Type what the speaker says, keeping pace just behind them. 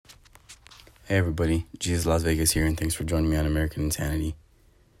Hey everybody, Jesus Las Vegas here, and thanks for joining me on American Insanity.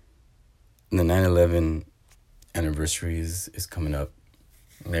 The 9/11 anniversary is coming up,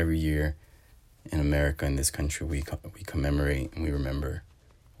 and every year in America, in this country, we commemorate and we remember,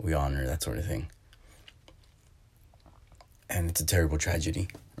 we honor, that sort of thing. And it's a terrible tragedy,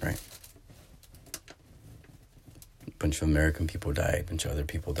 right? A bunch of American people died, a bunch of other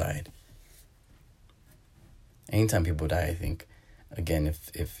people died. Anytime people die, I think, again,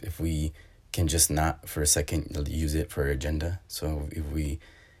 if we can just not for a second use it for our agenda. So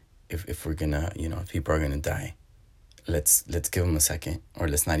if we're gonna, if people are gonna die, let's give them a second, or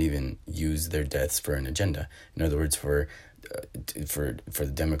let's not even use their deaths for an agenda. In other words, for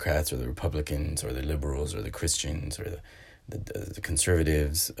the Democrats or the Republicans or the liberals or the Christians or the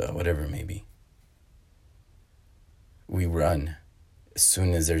conservatives, whatever it may be. We run as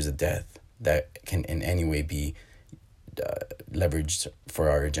soon as there's a death that can in any way be leveraged for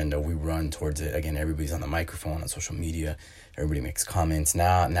our agenda. We run towards it. Again, everybody's on the microphone, on social media. Everybody makes comments.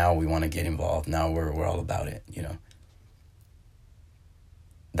 Now we want to get involved. Now we're all about it,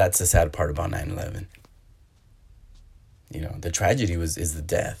 That's the sad part about 9/11. The tragedy is the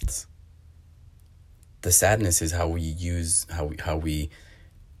deaths. The sadness is how we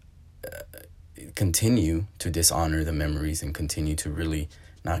continue to dishonor the memories and continue to really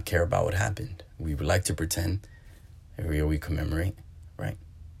not care about what happened. We would like to pretend every year we commemorate, right?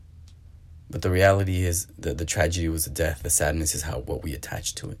 But the reality is that the tragedy was the death. The sadness is what we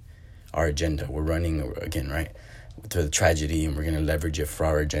attach to it. Our agenda. We're running, again, right, to the tragedy, and we're going to leverage it for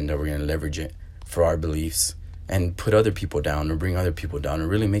our agenda. We're going to leverage it for our beliefs and put other people down or bring other people down or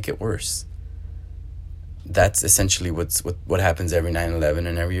really make it worse. That's essentially what happens every 9/11,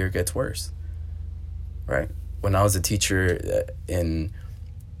 and every year it gets worse, right? When I was a teacher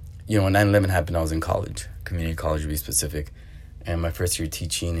when 9/11 happened, I was in college, community college to be specific, and my first year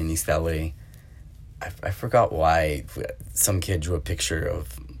teaching in East LA, I forgot why some kid drew a picture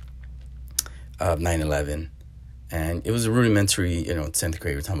of 9/11, and it was a rudimentary, 10th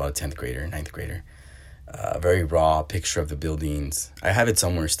grade, we're talking about a 10th grader, 9th grader, very raw picture of the buildings. I have it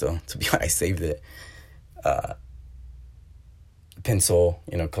somewhere still, to be honest. I saved it. Pencil,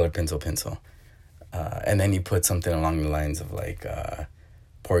 colored pencil. And then he put something along the lines of like,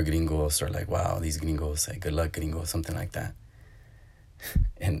 poor gringos, or like, wow, these gringos, like, good luck gringos, something like that.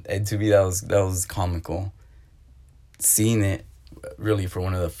 And to me, that was comical. Seeing it really for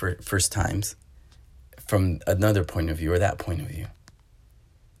one of the first times from another point of view, or that point of view.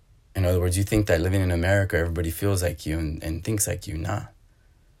 In other words, you think that living in America, everybody feels like you and thinks like you. Nah.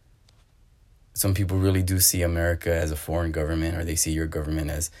 Some people really do see America as a foreign government, or they see your government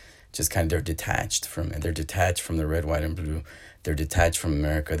as just kind of, they're detached from it. They're detached from the red, white, and blue. They're detached from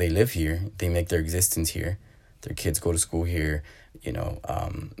America. They live here. They make their existence here. Their kids go to school here.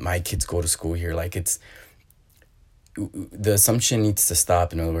 My kids go to school here. Like, the assumption needs to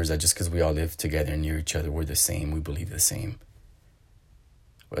stop. In other words, that just because we all live together near each other, we're the same. We believe the same.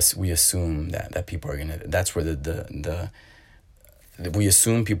 We assume that people are gonna. That's where we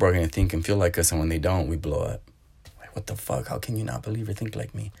assume people are gonna think and feel like us, and when they don't, we blow up. Like, what the fuck? How can you not believe or think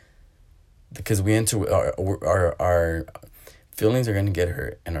like me? Because we enter our feelings are gonna get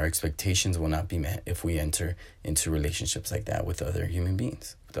hurt, and our expectations will not be met if we enter into relationships like that with other human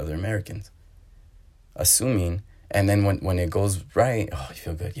beings, with other Americans. Assuming, and then when it goes right, oh, you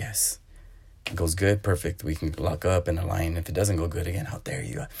feel good. Yes, it goes good, perfect. We can lock up and align. If it doesn't go good, again, how dare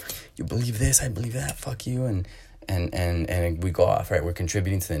you? You believe this, I believe that. Fuck you, and we go off, right? We're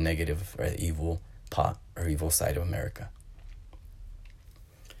contributing to the negative, right, evil pot or evil side of America.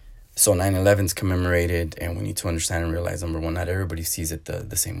 So 9/11's commemorated, and we need to understand and realize, number one, not everybody sees it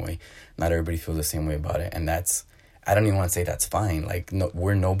the same way. Not everybody feels the same way about it, and that's, I don't even want to say that's fine. Like, no,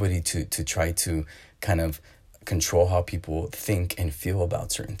 we're nobody to try to kind of control how people think and feel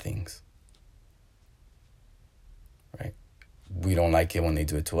about certain things, right? We don't like it when they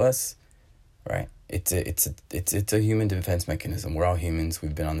do it to us, right? It's a human defense mechanism. We're all humans.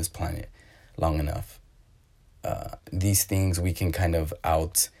 We've been on this planet long enough. These things we can kind of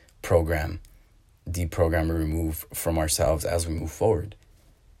deprogram, or remove from ourselves as we move forward,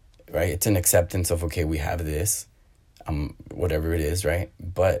 right? It's an acceptance of, okay, we have this, whatever it is, right?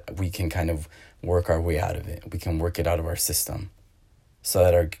 But we can kind of work our way out of it. We can work it out of our system so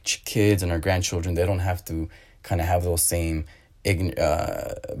that our kids and our grandchildren, they don't have to kind of have those same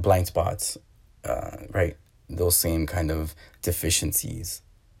blind spots, right? Those same kind of deficiencies.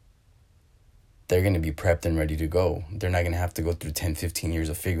 They're going to be prepped and ready to go. They're not going to have to go through 10, 15 years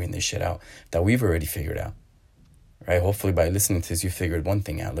of figuring this shit out that we've already figured out. right? Hopefully by listening to this, you figured one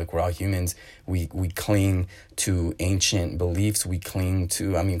thing out. Look, we're all humans. We cling to ancient beliefs. We cling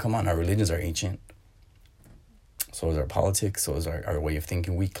to, I mean, come on, our religions are ancient. So is our politics. So is our way of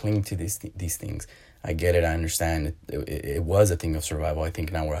thinking. We cling to these things. I get it. I understand. It was a thing of survival. I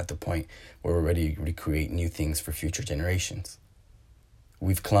think now we're at the point where we're ready to recreate new things for future generations.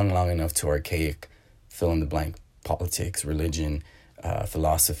 We've clung long enough to archaic, fill in the blank, politics, religion,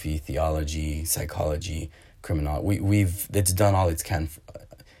 philosophy, theology, psychology, criminology. It's done all it can.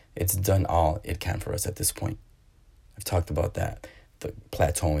 It's done all it can for us at this point. I've talked about that. The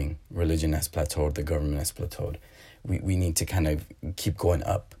plateauing, religion has plateaued, the government has plateaued. We need to kind of keep going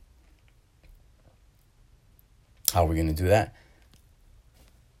up. How are we going to do that?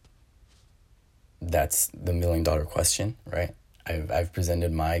 That's the $1 million question, right? I've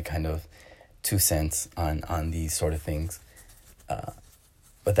presented my kind of 2 cents on these sort of things.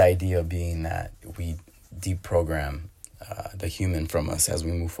 But the idea being that we deprogram the human from us as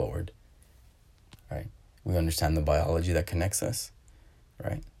we move forward, right? We understand the biology that connects us,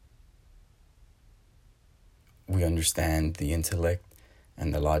 right? We understand the intellect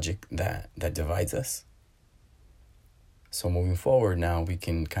and the logic that divides us. So moving forward now, we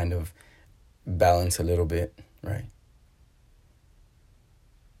can kind of balance a little bit, right?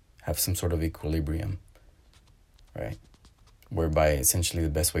 Have some sort of equilibrium, right? Whereby essentially the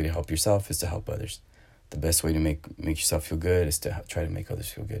best way to help yourself is to help others. The best way to make yourself feel good is to try to make others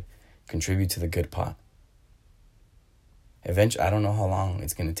feel good. Contribute to the good pot. Eventually, I don't know how long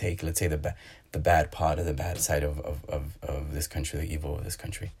it's going to take. Let's say the bad pot or the bad side of this country, the evil of this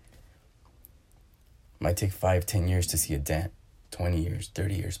country. Might take 5-10 years to see a dent, 20 years,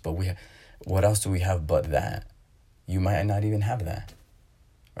 30 years. But what else do we have but that? You might not even have that,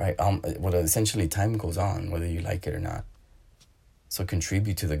 right? Well, essentially, time goes on, whether you like it or not. So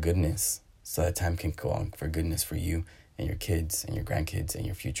contribute to the goodness, so that time can go on for goodness for you and your kids and your grandkids and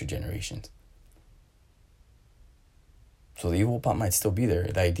your future generations. So the evil pot might still be there.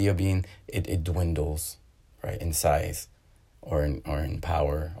 The idea being it dwindles, right, in size, or in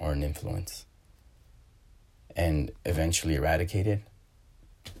power, or in influence, and eventually eradicated.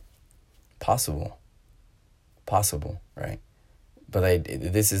 Possible, right? But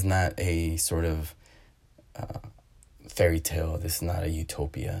this is not a sort of fairy tale. This is not a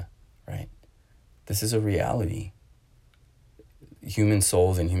utopia, right? This is a reality. Human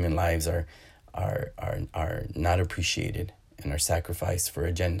souls and human lives are not appreciated and are sacrificed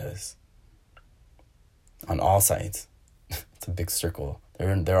for agendas on all sides. It's a big circle.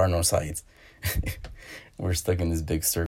 There are no sides. We're stuck in this big circle.